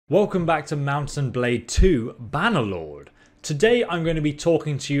Welcome back to Mountain Blade 2 Bannerlord. Today I'm going to be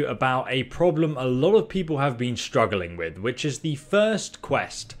talking to you about a problem a lot of people have been struggling with, which is the first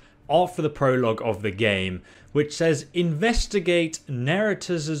quest after the prologue of the game, which says investigate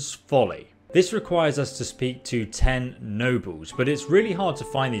NERETZES'S Folly. This requires us to speak to 10 nobles, but it's really hard to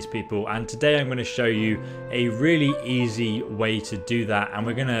find these people, and today I'm going to show you a really easy way to do that, and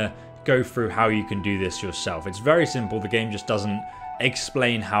we're going to go through how you can do this yourself. It's very simple, the game just doesn't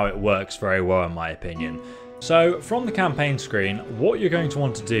explain how it works very well in my opinion. So from the campaign screen, what you're going to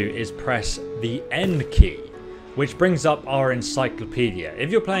want to do is press the N key, which brings up our encyclopedia. If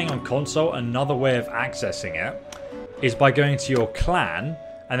you're playing on console, another way of accessing it is by going to your clan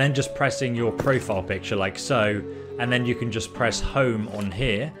and then just pressing your profile picture like so, and then you can just press home on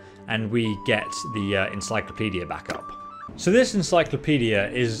here and we get the encyclopedia back up. So this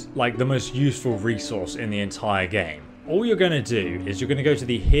encyclopedia is like the most useful resource in the entire game. All you're going to do is you're going to go to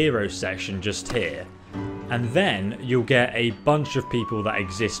the hero section just here, and then you'll get a bunch of people that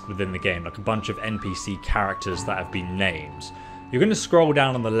exist within the game, like a bunch of NPC characters that have been named. You're going to scroll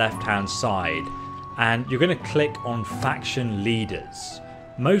down on the left hand side and you're going to click on faction leaders.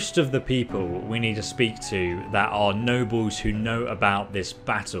 Most of the people we need to speak to that are nobles who know about this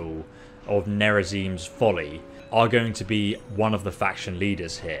battle of NERETZES'S Folly are going to be one of the faction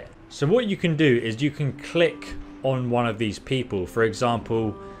leaders here. So what you can do is you can click on one of these people. For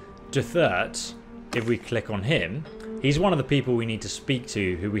example, Duthert, if we click on him, he's one of the people we need to speak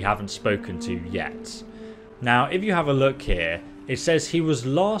to who we haven't spoken to yet. Now, if you have a look here, it says he was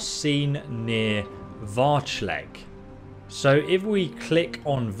last seen near Varchleg. So if we click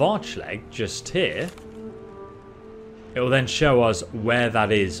on Varchleg just here, it will then show us where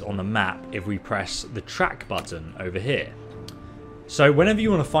that is on the map if we press the track button over here. So whenever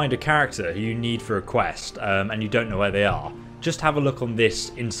you want to find a character who you need for a quest and you don't know where they are, just have a look on this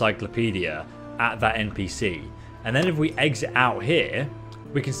encyclopedia at that NPC. And then if we exit out here,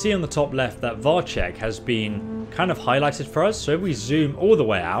 we can see on the top left that Varcheg has been kind of highlighted for us. So if we zoom all the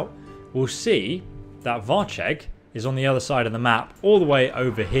way out, we'll see that Varcheg is on the other side of the map all the way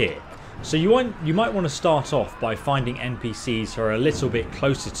over here. So you might want to start off by finding NPCs who are a little bit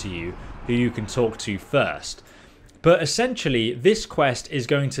closer to you, who you can talk to first. But essentially, this quest is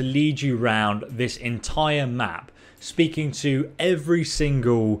going to lead you around this entire map, speaking to every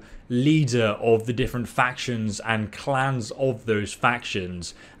single leader of the different factions and clans of those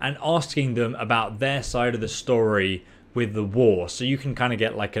factions, and asking them about their side of the story with the war. So you can kind of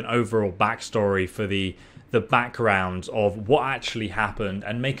get like an overall backstory for the background of what actually happened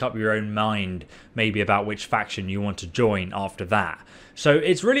and make up your own mind maybe about which faction you want to join after that. So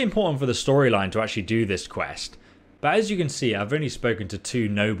it's really important for the storyline to actually do this quest. But as you can see, I've only spoken to 2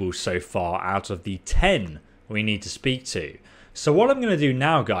 nobles so far out of the 10 we need to speak to. So what I'm going to do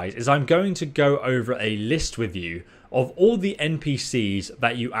now, guys, is I'm going to go over a list with you of all the NPCs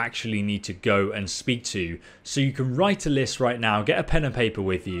that you actually need to go and speak to. So you can write a list right now, get a pen and paper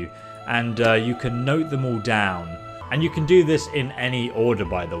with you, and you can note them all down. And you can do this in any order,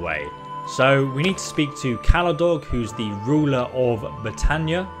 by the way. So we need to speak to Caladog, who's the ruler of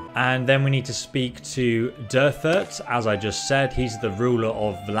Britannia. And then we need to speak to Duthert, as I just said, he's the ruler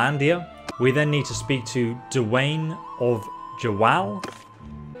of Valandia. We then need to speak to Dwayne of Jawal.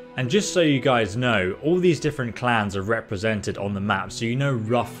 And just so you guys know, all these different clans are represented on the map, so you know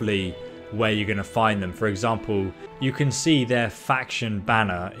roughly where you're going to find them. For example, you can see their faction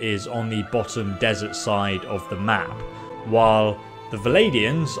banner is on the bottom desert side of the map, while the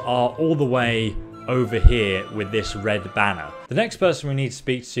Valadians are all the way over here with this red banner. The next person we need to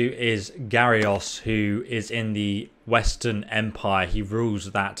speak to is Garios, who is in the Western Empire. He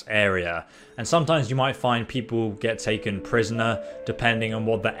rules that area, and sometimes you might find people get taken prisoner depending on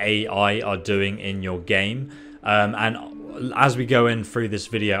what the AI are doing in your game, and as we go in through this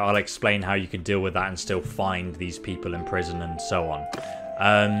video, I'll explain how you can deal with that and still find these people in prison and so on.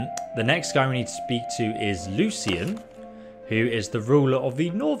 The next guy we need to speak to is Lucian, who is the ruler of the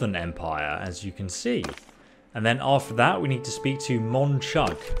Northern Empire, as you can see. And then after that, we need to speak to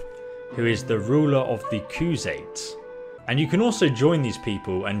Monchug, who is the ruler of the Khuzaits. And you can also join these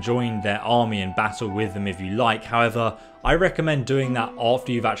people and join their army and battle with them if you like. However, I recommend doing that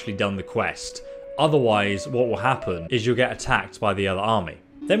after you've actually done the quest. Otherwise, what will happen is you'll get attacked by the other army.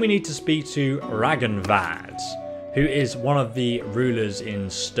 Then we need to speak to Ragnvad, who is one of the rulers in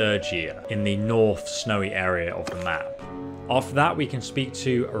Sturgia, in the north snowy area of the map. After that, we can speak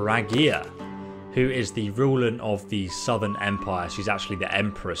to Ragia, who is the ruler of the Southern Empire. She's actually the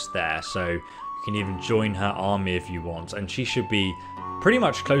Empress there, so you can even join her army if you want, and she should be pretty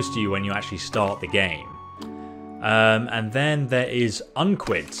much close to you when you actually start the game. And then there is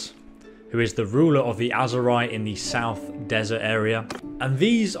Unquid, who is the ruler of the Azerai in the South Desert area. And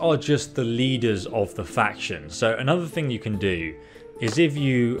these are just the leaders of the faction. So another thing you can do is if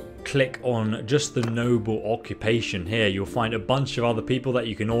you click on just the noble occupation here, you'll find a bunch of other people that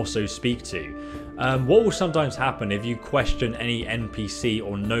you can also speak to. What will sometimes happen if you question any NPC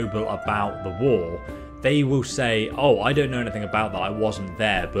or noble about the war, they will say, oh, I don't know anything about that, I wasn't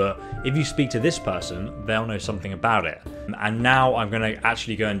there, but if you speak to this person, they'll know something about it. And now I'm going to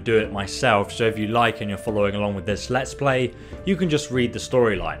actually go and do it myself, so if you like and you're following along with this Let's Play, you can just read the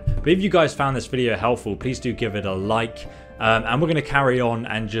storyline. But if you guys found this video helpful, please do give it a like. And we're going to carry on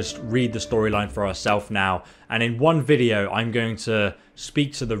and just read the storyline for ourselves now. And in one video, I'm going to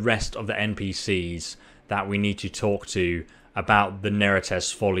speak to the rest of the NPCs that we need to talk to about the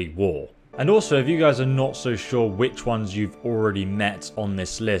NERETZES'S FOLLY war. And also, if you guys are not so sure which ones you've already met on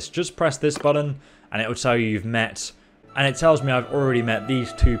this list, just press this button and it will tell you you've met. And it tells me I've already met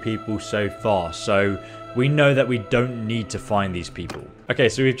these 2 people so far. So we know that we don't need to find these people. Okay,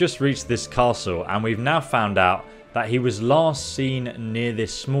 so we've just reached this castle and we've now found out that he was last seen near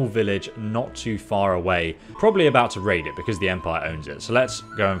this small village not too far away. Probably about to raid it because the Empire owns it. So let's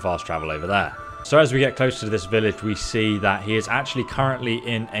go and fast travel over there. So as we get closer to this village, we see that he is actually currently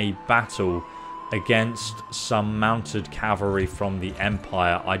in a battle against some mounted cavalry from the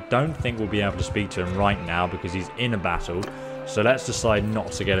Empire. I don't think we'll be able to speak to him right now because he's in a battle. So let's decide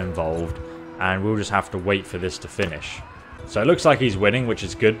not to get involved and we'll just have to wait for this to finish. So it looks like he's winning, which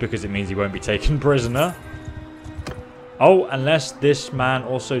is good because it means he won't be taken prisoner. Oh, unless this man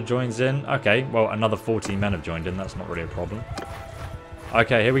also joins in. Okay, well, another 14 men have joined in. That's not really a problem.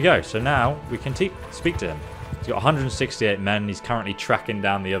 Okay, here we go. So now we can speak to him. He's got 168 men. He's currently tracking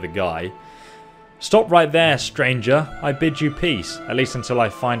down the other guy. Stop right there, stranger. I bid you peace. At least until I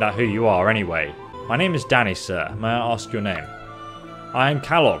find out who you are anyway. My name is Danny, sir. May I ask your name? I am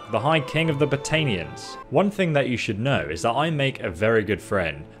Kalok, the High King of the Batanians. One thing that you should know is that I make a very good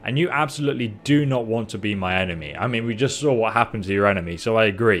friend, and you absolutely do not want to be my enemy. I mean, we just saw what happened to your enemy, so I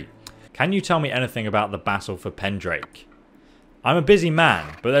agree. Can you tell me anything about the battle for Pendrake? I'm a busy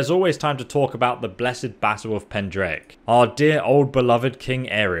man, but there's always time to talk about the blessed battle of Pendrake. Our dear old beloved King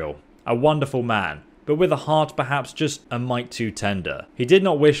Ariel, a wonderful man, but with a heart perhaps just a mite too tender. He did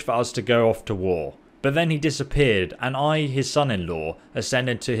not wish for us to go off to war. But then he disappeared, and I, his son-in-law,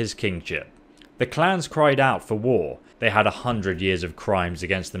 ascended to his kingship. The clans cried out for war. They had 100 years of crimes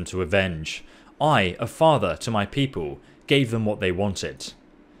against them to avenge. I, a father to my people, gave them what they wanted.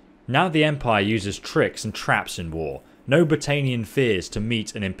 Now the Empire uses tricks and traps in war. No Batanian fears to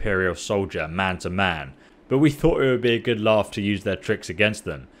meet an Imperial soldier man to man. But we thought it would be a good laugh to use their tricks against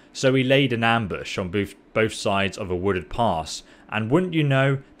them. So we laid an ambush on both sides of a wooded pass. And wouldn't you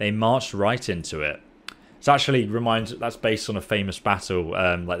know, they marched right into it. It actually that's based on a famous battle.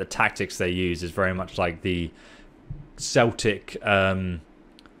 Like the tactics they use is very much like the Celtic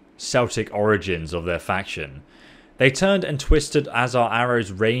origins of their faction. They turned and twisted as our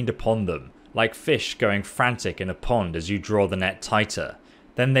arrows rained upon them, like fish going frantic in a pond as you draw the net tighter.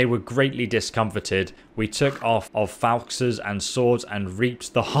 Then they were greatly discomfited. We took off of falxes and swords and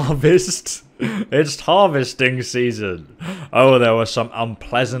reaped the harvest. It's harvesting season. Oh, there was some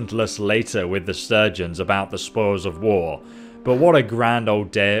unpleasantness later with the surgeons about the spoils of war. But what a grand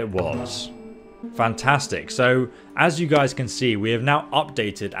old day it was. Fantastic. So, as you guys can see, we have now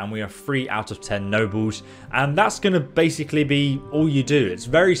updated and we are 3 out of 10 nobles. And that's going to basically be all you do. It's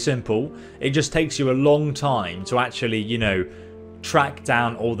very simple. It just takes you a long time to actually, you know, track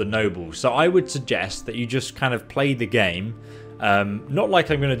down all the nobles. So I would suggest that you just kind of play the game. Not like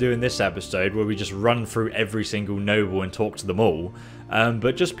I'm going to do in this episode where we just run through every single noble and talk to them all.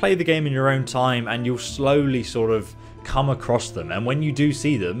 But just play the game in your own time and you'll slowly sort of come across them. And when you do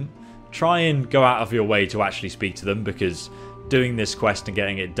see them, try and go out of your way to actually speak to them, because doing this quest and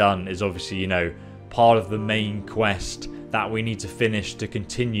getting it done is obviously, you know, part of the main quest that we need to finish to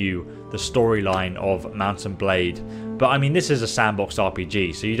continue the storyline of Mount & Blade. But I mean, this is a sandbox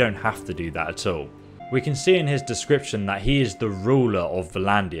RPG, so you don't have to do that at all. We can see in his description that he is the ruler of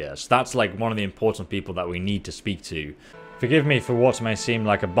Valandia, so that's like one of the important people that we need to speak to. Forgive me for what may seem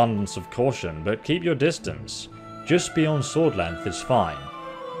like abundance of caution, but keep your distance. Just beyond sword length is fine.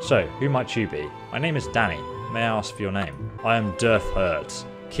 So, who might you be? My name is Danny. May I ask for your name? I am Dirthhurt,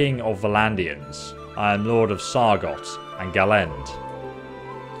 King of Valandians. I am Lord of Sargot and Galend.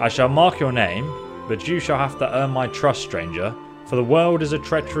 I shall mark your name, but you shall have to earn my trust, stranger, for the world is a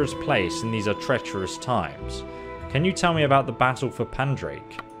treacherous place and these are treacherous times. Can you tell me about the battle for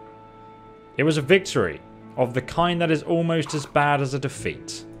Pendrake? It was a victory, of the kind that is almost as bad as a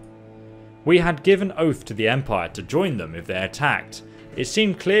defeat. We had given oath to the Empire to join them if they attacked. It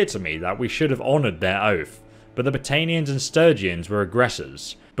seemed clear to me that we should have honoured their oath, but the Batanians and Sturgians were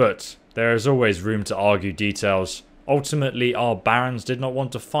aggressors. But there is always room to argue details. Ultimately, our barons did not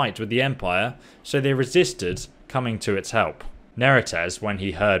want to fight with the Empire, so they resisted coming to its help. NERETZES, when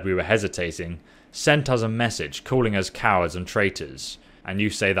he heard we were hesitating, sent us a message calling us cowards and traitors. And you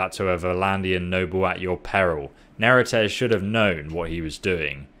say that to a Verlandian noble at your peril. NERETZES should have known what he was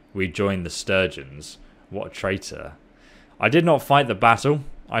doing. We joined the Sturgians. What a traitor. I did not fight the battle.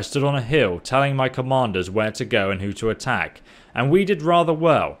 I stood on a hill telling my commanders where to go and who to attack. And we did rather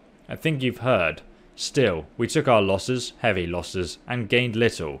well. I think you've heard. Still, we took our losses, heavy losses, and gained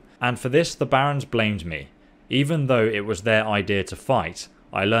little. And for this the barons blamed me. Even though it was their idea to fight,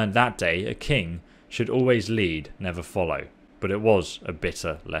 I learned that day a king should always lead, never follow. But it was a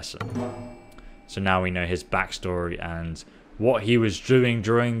bitter lesson. So now we know his backstory and what he was doing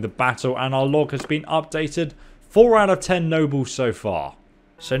during the battle, and our log has been updated. 4 out of 10 nobles so far.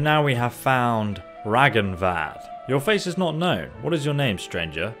 So now we have found Ragnvad. Your face is not known. What is your name,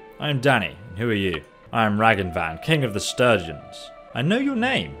 stranger? I am Danny, and who are you? I am Ragnvad, king of the Sturgians. I know your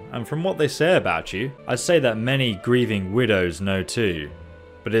name, and from what they say about you, I'd say that many grieving widows know too,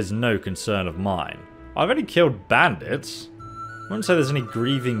 but it is no concern of mine. I've only killed bandits. I wouldn't say there's any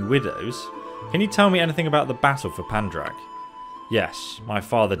grieving widows. Can you tell me anything about the battle for Pandrak? Yes, my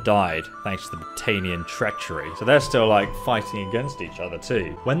father died thanks to the Batanian treachery. So they're still like fighting against each other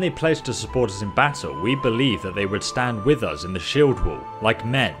too. When they pledged to support us in battle, we believed that they would stand with us in the shield wall, like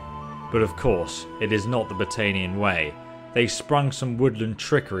men. But of course, it is not the Batanian way. They sprung some woodland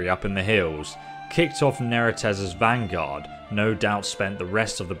trickery up in the hills, kicked off NERETZES'S vanguard, no doubt spent the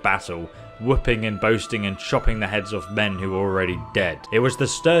rest of the battle whooping and boasting and chopping the heads off men who were already dead. It was the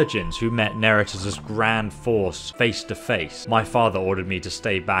Sturgians who met NERETZES'S grand force face to face. My father ordered me to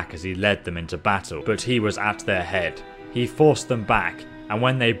stay back as he led them into battle, but he was at their head. He forced them back, and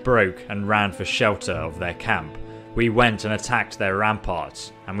when they broke and ran for shelter of their camp, we went and attacked their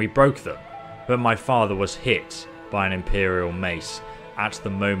ramparts, and we broke them. But my father was hit by an imperial mace at the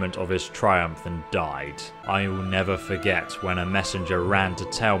moment of his triumph and died. I will never forget when a messenger ran to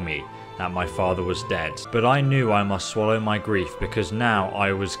tell me that my father was dead, but I knew I must swallow my grief because now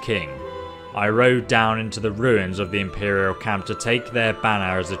I was king. I rode down into the ruins of the imperial camp to take their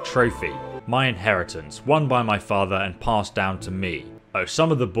banner as a trophy, my inheritance, won by my father and passed down to me. Oh,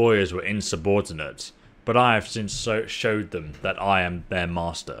 some of the boys were insubordinate, but I have since showed them that I am their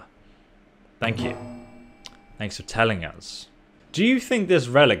master. Thank you. Thanks for telling us. Do you think this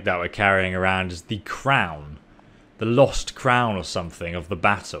relic that we're carrying around is the crown? The lost crown or something of the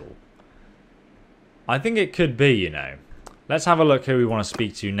battle? I think it could be, you know. Let's have a look who we want to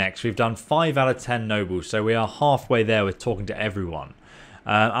speak to next. We've done 5 out of 10 nobles, so we are halfway there with talking to everyone.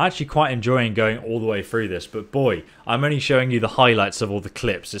 I'm actually quite enjoying going all the way through this, but boy, I'm only showing you the highlights of all the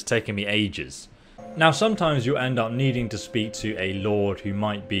clips. It's taking me ages. Now, sometimes you'll end up needing to speak to a lord who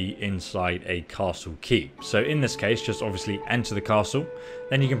might be inside a castle keep. So in this case, just obviously enter the castle.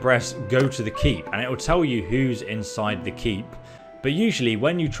 Then you can press go to the keep, and it will tell you who's inside the keep. But usually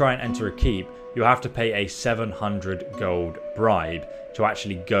when you try and enter a keep, you'll have to pay a 700 gold bribe to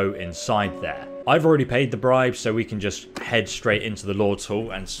actually go inside there. I've already paid the bribe, so we can just head straight into the Lord's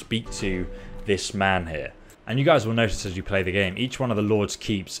Hall and speak to this man here. And you guys will notice as you play the game, each one of the Lord's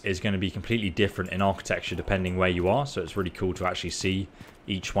keeps is going to be completely different in architecture depending where you are. So it's really cool to actually see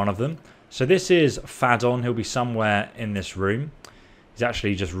each one of them. So this is Fadon. He'll be somewhere in this room. He's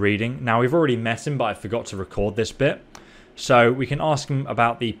actually just reading. Now, we've already met him, but I forgot to record this bit. So we can ask him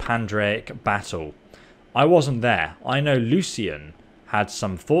about the Pandrak battle. I wasn't there. I know Lucian had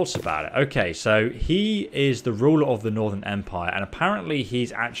some thoughts about it. Okay, so he is the ruler of the Northern Empire, and apparently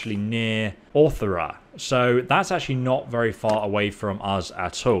he's actually near Orthera. So that's actually not very far away from us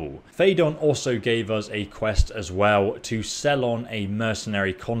at all. Phaedon also gave us a quest as well to sell on a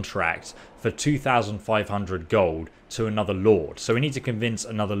mercenary contract for 2,500 gold to another lord. So we need to convince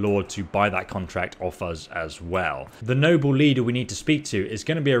another lord to buy that contract off us as well. The noble leader we need to speak to is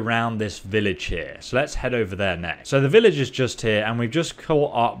going to be around this village here. So let's head over there next. So the village is just here, and we've just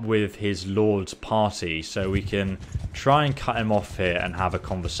caught up with his lord's party. So we can try and cut him off here and have a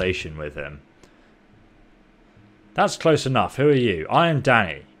conversation with him. That's close enough. Who are you? I am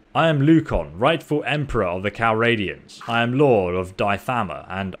Danny. I am Lucon, rightful emperor of the Calradians. I am lord of Dithama,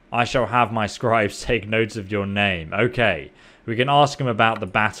 and I shall have my scribes take notes of your name. Okay, we can ask him about the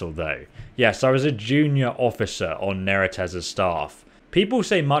battle though. Yes, I was a junior officer on NERETZES'S staff. People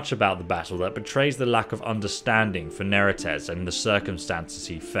say much about the battle that betrays the lack of understanding for NERETZES and the circumstances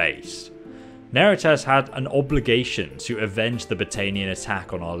he faced. NERETZES had an obligation to avenge the Batanian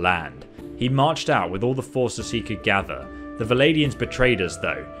attack on our land. He marched out with all the forces he could gather. The Valadians betrayed us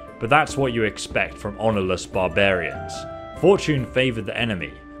though, but that's what you expect from honourless barbarians. Fortune favoured the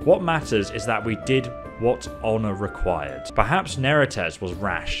enemy. What matters is that we did what honour required. Perhaps NERETZES was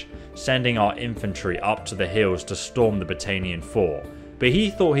rash, sending our infantry up to the hills to storm the Battanian fort, but he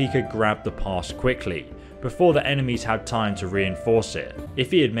thought he could grab the pass quickly, before the enemies had time to reinforce it.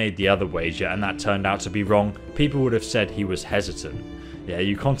 If he had made the other wager and that turned out to be wrong, people would have said he was hesitant. Yeah,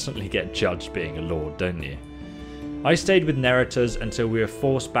 you constantly get judged being a lord, don't you? I stayed with NERETZES until we were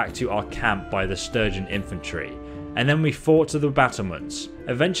forced back to our camp by the Sturgeon infantry, and then we fought to the battlements.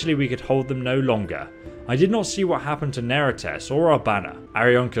 Eventually we could hold them no longer. I did not see what happened to NERETZES or our banner.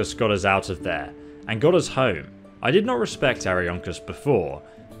 Aryonkus got us out of there, and got us home. I did not respect Aryonkus before,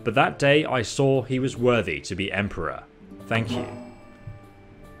 but that day I saw he was worthy to be emperor. Thank you.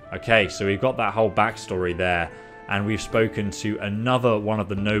 Okay, so we've got that whole backstory there, and we've spoken to another one of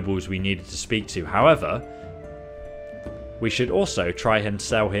the nobles we needed to speak to. However, we should also try and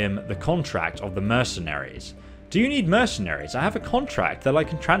sell him the contract of the mercenaries. Do you need mercenaries? I have a contract that I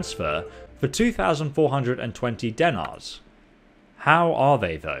can transfer for 2,420 denars. How are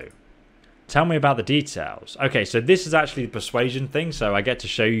they though? Tell me about the details. Okay, so this is actually the persuasion thing, so I get to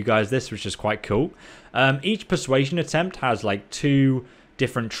show you guys this, which is quite cool. Each persuasion attempt has like 2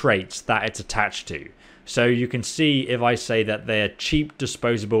 different traits that it's attached to. So you can see if I say that they're cheap,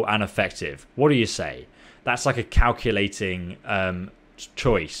 disposable, and effective. What do you say? That's like a calculating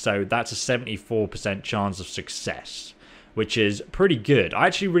choice. So that's a 74% chance of success, which is pretty good. I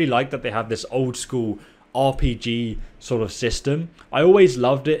actually really like that they have this old school RPG sort of system. I always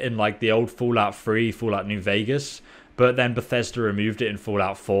loved it in like the old Fallout 3, Fallout New Vegas, but then Bethesda removed it in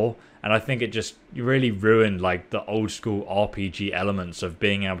Fallout 4, and I think it just really ruined like the old school RPG elements of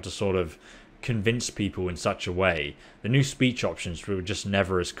being able to sort of convince people in such a way. The new speech options were just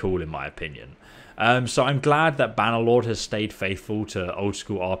never as cool in my opinion. So I'm glad that Bannerlord has stayed faithful to old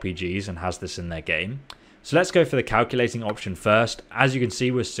school RPGs and has this in their game. So let's go for the calculating option first. As you can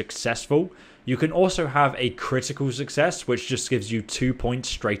see, we're successful. You can also have a critical success, which just gives you 2 points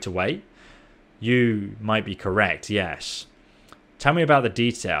straight away. You might be correct, yes. Tell me about the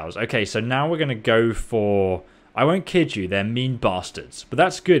details. Okay, so now we're going to go for... I won't kid you, they're mean bastards. But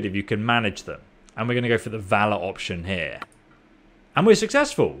that's good if you can manage them. And we're going to go for the Valor option here. And we're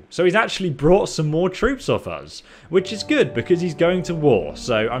successful. So he's actually brought some more troops off us, which is good because he's going to war.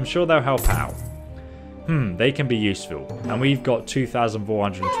 So I'm sure they'll help out. They can be useful. And we've got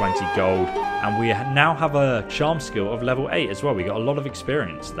 2,420 gold. And we now have a charm skill of level 8 as well. We got a lot of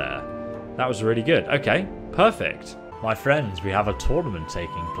experience there. That was really good. Okay, perfect. My friends, we have a tournament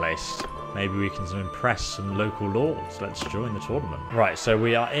taking place. Maybe we can impress some local lords. Let's join the tournament. Right, so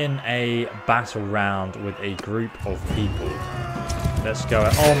we are in a battle round with a group of people. Let's go.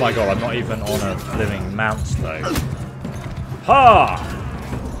 Oh my god, I'm not even on a living mount though. Ha!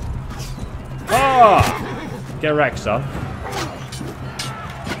 Ha! Get wrecked, son.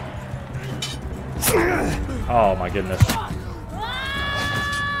 Oh my goodness. Try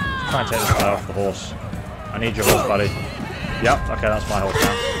and take this guy off the horse. I need your horse, buddy. Yep, okay, that's my horse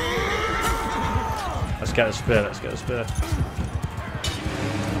now. Let's get the spear, let's get the spear.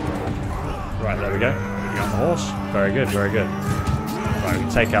 Right, there we go. We got the horse. Very good, very good. Right, we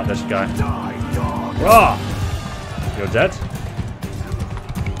can take out this guy. Rah! You're dead.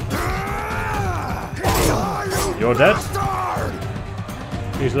 You're dead.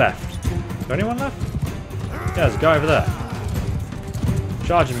 Who's left? Is there anyone left? Yeah, there's a guy over there.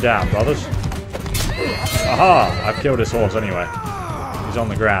 Charge him down, brothers. Aha! I've killed this horse anyway. He's on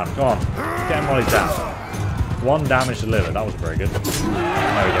the ground. Go on. Get him while he's down. 1 damage delivered. That was very good. There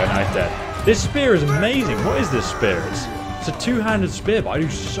we go. Now he's dead. This spear is amazing. What is this spear? It's a 2-handed spear, but I do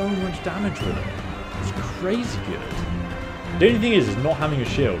so much damage with it. It's crazy good. The only thing is not having a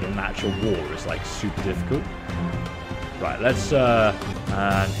shield in an actual war is like super difficult. Right, let's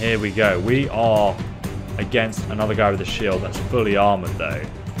and here we go. We are against another guy with a shield that's fully armored though.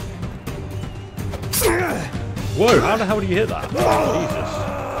 Whoa, how the hell did you hit that? Jesus.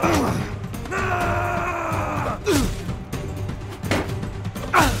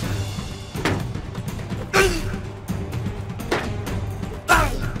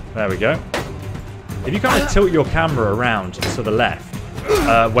 There we go. If you kind of tilt your camera around to the left,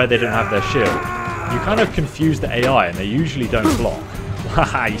 where they don't have their shield, you kind of confuse the AI and they usually don't block.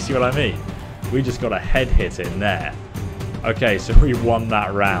 Haha, you see what I mean? We just got a head hit in there. Okay, so we won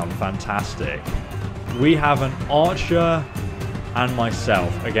that round. Fantastic. We have an archer and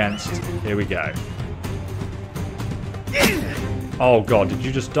myself against... Here we go. Oh god, did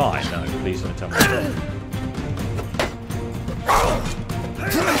you just die? No, please don't tell me.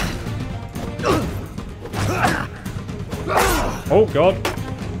 Oh, God.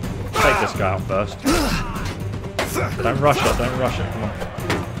 Take this guy out first. Don't rush it. Don't rush it. Come on.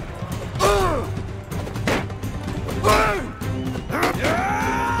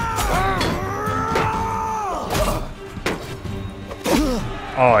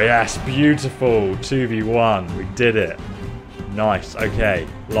 Oh, yes. Beautiful. 2v1. We did it. Nice. Okay.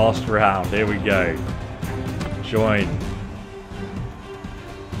 Last round. Here we go. Join.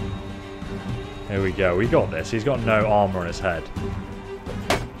 Here we go. We got this. He's got no armor on his head.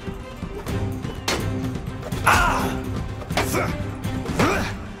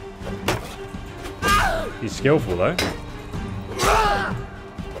 He's skillful though.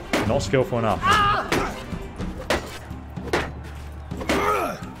 Not skillful enough.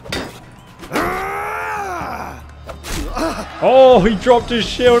 Oh, he dropped his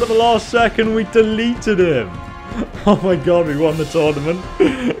shield at the last second. We deleted him. Oh my god, we won the tournament.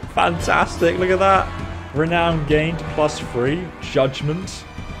 Fantastic, look at that. Renown gained +3. Judgment.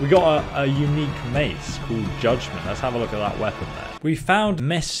 We got a unique mace called Judgment. Let's have a look at that weapon there. We found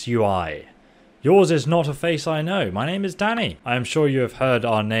Mess UI. Yours is not a face I know. My name is Danny. I am sure you have heard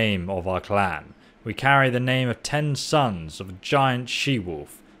our name of our clan. We carry the name of 10 sons of a giant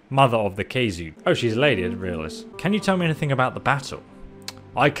she-wolf, mother of the Kazu. Oh, she's a lady, I didn't realise. Can you tell me anything about the battle?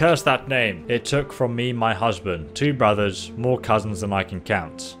 I curse that name. It took from me my husband, 2 brothers, more cousins than I can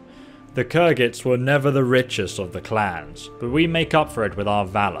count. The Kurgits were never the richest of the clans, but we make up for it with our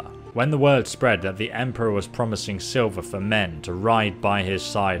valor. When the word spread that the Emperor was promising silver for men to ride by his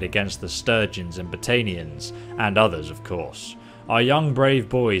side against the Sturgeons and Battanians, and others of course, our young brave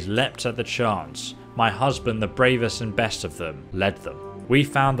boys leapt at the chance. My husband, the bravest and best of them, led them. We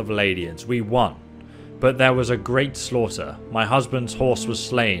found the Valadians, we won. But there was a great slaughter. My husband's horse was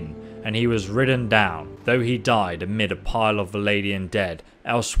slain, and he was ridden down. Though he died amid a pile of Valadian dead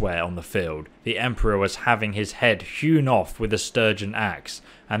elsewhere on the field, the Emperor was having his head hewn off with a sturgeon axe,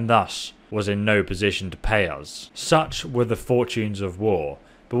 and thus was in no position to pay us. Such were the fortunes of war.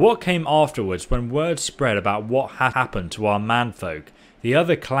 But what came afterwards, when word spread about what had happened to our manfolk, the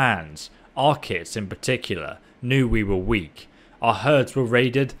other clans, our kits in particular, knew we were weak. Our herds were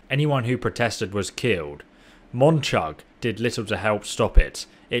raided, anyone who protested was killed. Monchug did little to help stop it.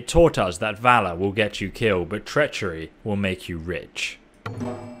 It taught us that valor will get you killed, but treachery will make you rich.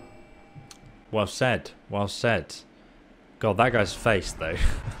 Well said, well said. God, that guy's face though.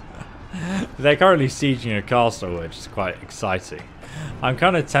 They're currently sieging a castle, which is quite exciting. I'm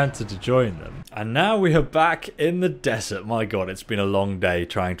kind of tempted to join them. And now we are back in the desert. My god, it's been a long day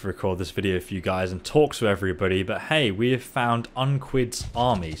trying to record this video for you guys and talk to everybody. But hey, we have found Unquid's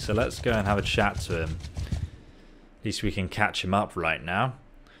army, so let's go and have a chat to him. At least we can catch him up right now.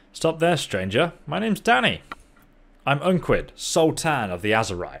 Stop there, stranger. My name's Danny. I'm Unquid, Sultan of the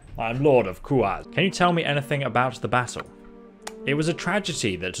Azerite. I'm Lord of Kuaz. Can you tell me anything about the battle? It was a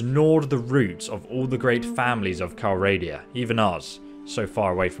tragedy that gnawed the roots of all the great families of Calradia, even ours, so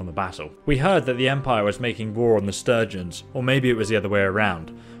far away from the battle. We heard that the Empire was making war on the Sturgeons, or maybe it was the other way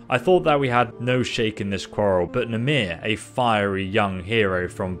around. I thought that we had no shake in this quarrel, but Namir, a fiery young hero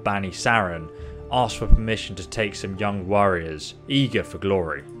from Bani Saren, asked for permission to take some young warriors, eager for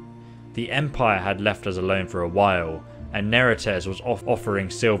glory. The Empire had left us alone for a while, and NERETZES was offering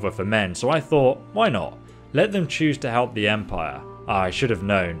silver for men, so I thought, why not? Let them choose to help the Empire. I should have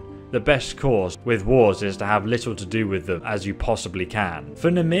known. The best cause with wars is to have little to do with them as you possibly can.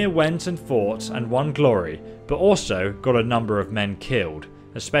 For Namir went and fought and won glory, but also got a number of men killed,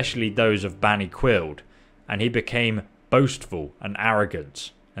 especially those of Bani Quild, and he became boastful and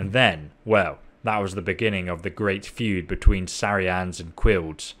arrogant. And then, well, that was the beginning of the great feud between Sarians and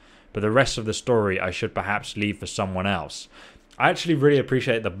Quilds. But the rest of the story I should perhaps leave for someone else. I actually really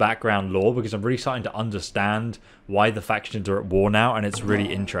appreciate the background lore because I'm really starting to understand why the factions are at war now, and it's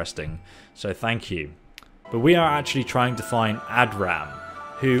really interesting. So thank you. But we are actually trying to find Adram,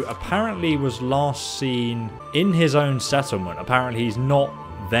 who apparently was last seen in his own settlement. Apparently he's not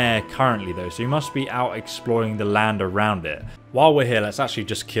there currently though, so he must be out exploring the land around it. While we're here, let's actually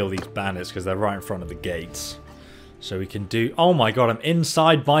just kill these bandits because they're right in front of the gates. So we can do... Oh my god, I'm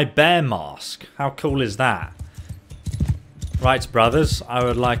inside my bear mask. How cool is that? Right, brothers, I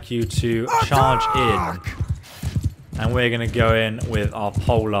would like you to charge in. And we're going to go in with our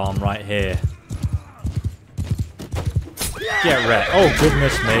polearm right here. Get wrecked. Oh,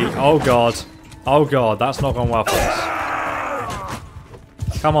 goodness me. Oh, God. Oh, God, that's not gone well for us.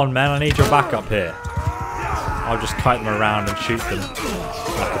 Come on, men, I need your backup here. I'll just kite them around and shoot them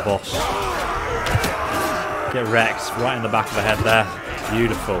like a boss. Get wrecked right in the back of the head there.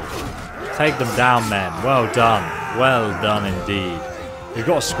 Beautiful. Take them down, men. Well done. Well done indeed. We've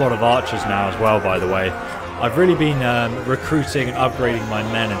got a squad of archers now as well, by the way. I've really been recruiting and upgrading my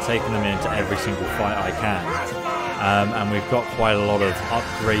men and taking them into every single fight I can. And we've got quite a lot of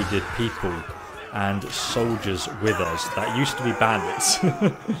upgraded people and soldiers with us that used to be bandits.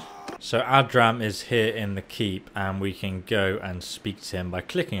 So Adram is here in the keep, and we can go and speak to him by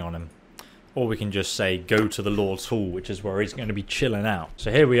clicking on him. Or we can just say, go to the Lord's Hall, which is where he's going to be chilling out.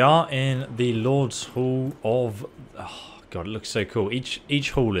 So here we are in the Lord's Hall of... Oh, God, it looks so cool.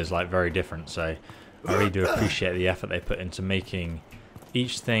 Each hall is, like, very different, so I really do appreciate the effort they put into making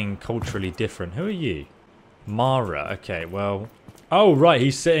each thing culturally different. Who are you? Mara. Okay, well... Oh, right,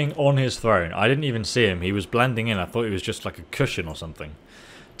 he's sitting on his throne. I didn't even see him. He was blending in. I thought he was just like a cushion or something.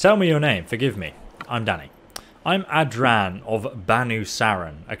 Tell me your name. Forgive me. I'm Danny. I'm Adran of Banu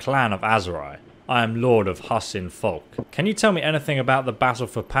Saran, a clan of Azurai. I am Lord of Hussin Folk. Can you tell me anything about the battle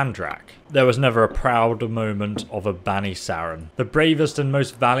for Pandrak? There was never a prouder moment of a Bani Saran. The bravest and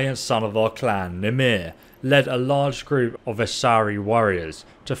most valiant son of our clan, Nimir, led a large group of Asari warriors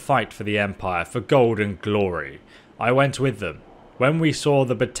to fight for the Empire for gold and glory. I went with them. When we saw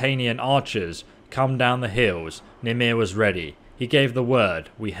the Batanian archers come down the hills, Nimir was ready. He gave the word.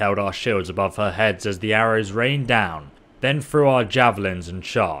 We held our shields above her heads as the arrows rained down, then threw our javelins and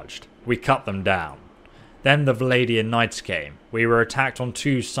charged. We cut them down. Then the Valadian knights came. We were attacked on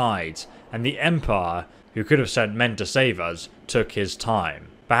two sides, and the Empire, who could have sent men to save us, took his time.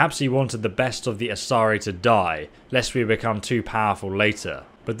 Perhaps he wanted the best of the Asari to die, lest we become too powerful later.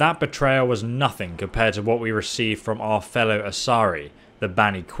 But that betrayal was nothing compared to what we received from our fellow Asari, the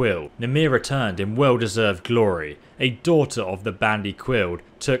Bani Quill. Nimir returned in well-deserved glory. A daughter of the Bani Quill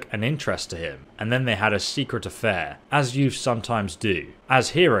took an interest to him, and then they had a secret affair, as youths sometimes do, as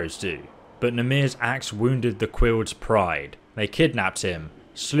heroes do. But Nimir's axe wounded the Quill's pride. They kidnapped him,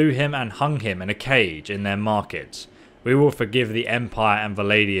 slew him and hung him in a cage in their markets. We will forgive the Empire and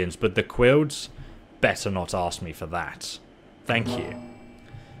Valadians, but the Quills? Better not ask me for that. Thank you.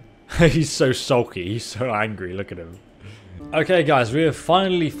 He's so sulky, he's so angry, look at him. Okay guys, we have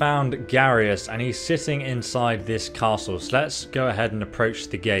finally found Garius, and he's sitting inside this castle. So let's go ahead and approach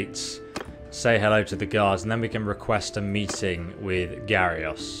the gates, say hello to the guards, and then we can request a meeting with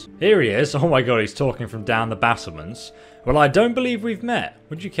Garius. Here he is. Oh my god, he's talking from down the battlements. Well, I don't believe we've met.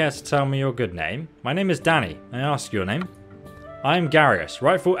 Would you care to tell me your good name? My name is Danny. May I ask your name? I am Garius,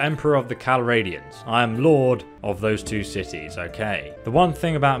 rightful Emperor of the Calradians. I am Lord of those two cities, okay. The one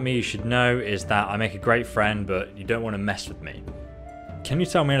thing about me you should know is that I make a great friend, but you don't want to mess with me. Can you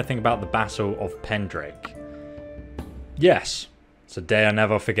tell me anything about the Battle of Pendrake? Yes. It's a day I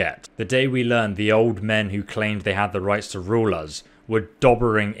never forget. The day we learned the old men who claimed they had the rights to rule us were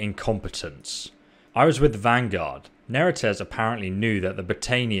dobbering incompetence. I was with the Vanguard. NERETZES apparently knew that the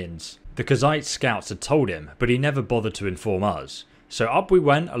Batanians... The Kazite scouts had told him, but he never bothered to inform us. So up we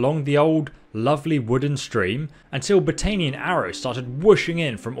went along the old, lovely wooden stream until Batanian arrows started whooshing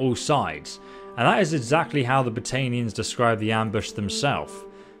in from all sides. And that is exactly how the Batanians described the ambush themselves.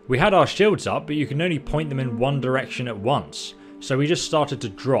 We had our shields up, but you can only point them in one direction at once. So we just started to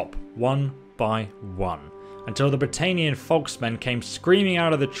drop, one by one, until the Batanian folksmen came screaming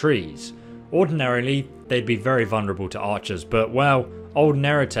out of the trees. Ordinarily, they'd be very vulnerable to archers, but well... Old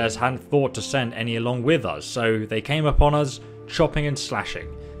NERETZES hadn't thought to send any along with us, so they came upon us, chopping and slashing,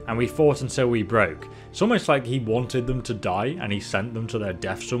 and we fought until we broke. It's almost like he wanted them to die, and he sent them to their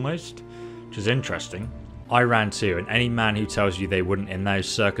deaths almost, which is interesting. I ran too, and any man who tells you they wouldn't in those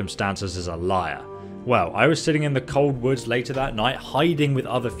circumstances is a liar. Well, I was sitting in the cold woods later that night, hiding with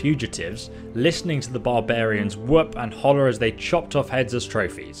other fugitives, listening to the barbarians whoop and holler as they chopped off heads as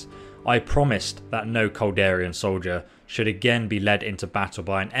trophies. I promised that no Kaldarian soldier should again be led into battle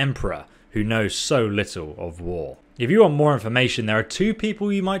by an emperor who knows so little of war. If you want more information, there are two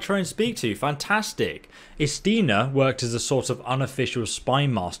people you might try and speak to. Fantastic! Istina worked as a sort of unofficial spy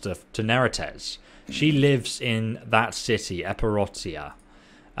master to NERETZES. She lives in that city, Epirotia.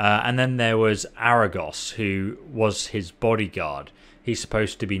 And then there was Aragos, who was his bodyguard. He's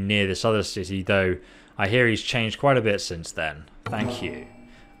supposed to be near this other city, though I hear he's changed quite a bit since then. Thank you.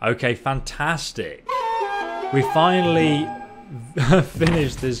 Okay, fantastic. We finally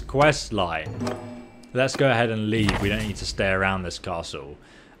finished this quest line. Let's go ahead and leave. We don't need to stay around this castle.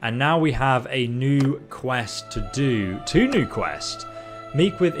 And now we have a new quest to do. Two new quests.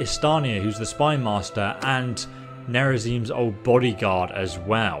 Meet with Istania, who's the spy master, and Nerazim's old bodyguard as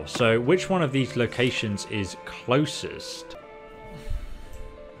well. So which one of these locations is closest?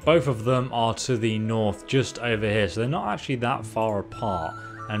 Both of them are to the north, just over here. So they're not actually that far apart.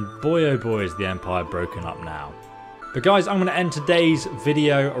 And boy oh boy is the Empire broken up now. But guys, I'm going to end today's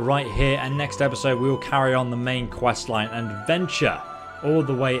video right here, and next episode we will carry on the main quest line and venture all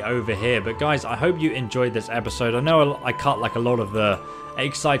the way over here. But guys, I hope you enjoyed this episode. I know I cut like a lot of the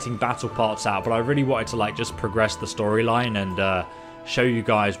exciting battle parts out, but I really wanted to like just progress the storyline and show you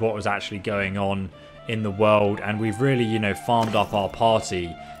guys what was actually going on in the world. And we've really, you know, farmed up our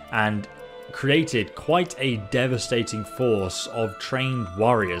party and created quite a devastating force of trained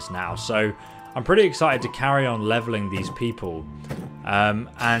warriors now. So I'm pretty excited to carry on leveling these people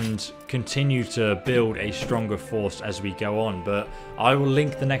and continue to build a stronger force as we go on. But I will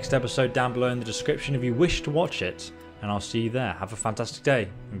link the next episode down below in the description if you wish to watch it, and I'll see you there. Have a fantastic day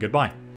and goodbye.